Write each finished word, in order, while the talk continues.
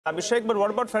Abhishek, but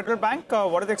what about Federal Bank?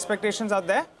 What are the expectations out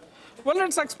there? Well,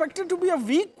 it's expected to be a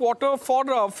weak quarter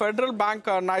for Federal Bank,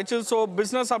 Nigel. So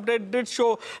business update did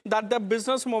show that the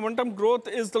business momentum growth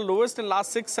is the lowest in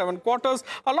last 6-7 quarters.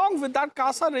 Along with that,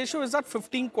 CASA ratio is at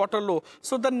 15-quarter low.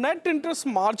 So the net interest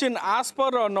margin, as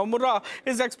per Nomura,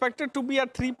 is expected to be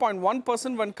at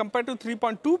 3.1% when compared to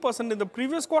 3.2% in the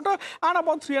previous quarter and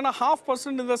about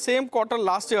 3.5% in the same quarter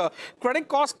last year. Credit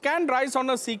costs can rise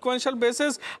on a sequential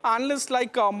basis. Analysts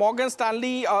like Morgan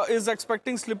Stanley is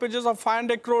expecting slippages of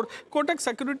 500 crore. Kotak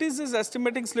Securities is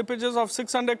estimating slippages of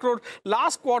 600 crore.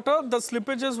 Last quarter, the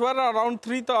slippages were around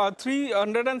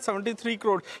 373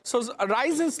 crore. So a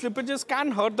rise in slippages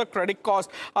can hurt the credit cost.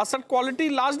 Asset quality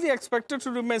largely expected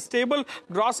to remain stable.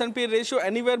 Gross NPA ratio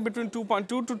anywhere between 2.2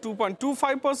 to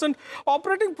 2.25%.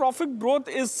 Operating profit growth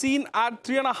is seen at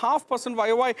 3.5%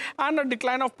 YOY and a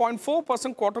decline of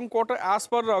 0.4% quarter-on-quarter as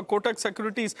per Kotak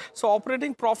Securities. So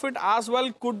operating profit as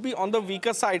well could be on the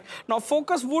weaker side. Now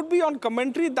focus would be on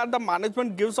commentary that the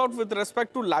management gives out with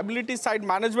respect to liability side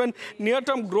management,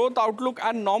 near-term growth outlook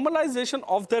and normalization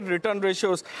of their return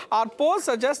ratios. Our poll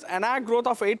suggests NII growth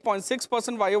of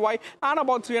 8.6% YOY and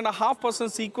about 3.5%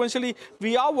 sequentially.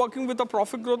 We are working with a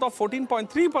profit growth of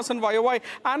 14.3% YOY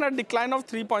and a decline of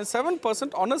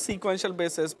 3.7% on a sequential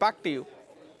basis. Back to you.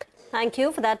 Thank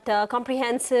you for that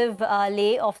comprehensive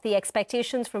lay of the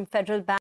expectations from Federal Bank.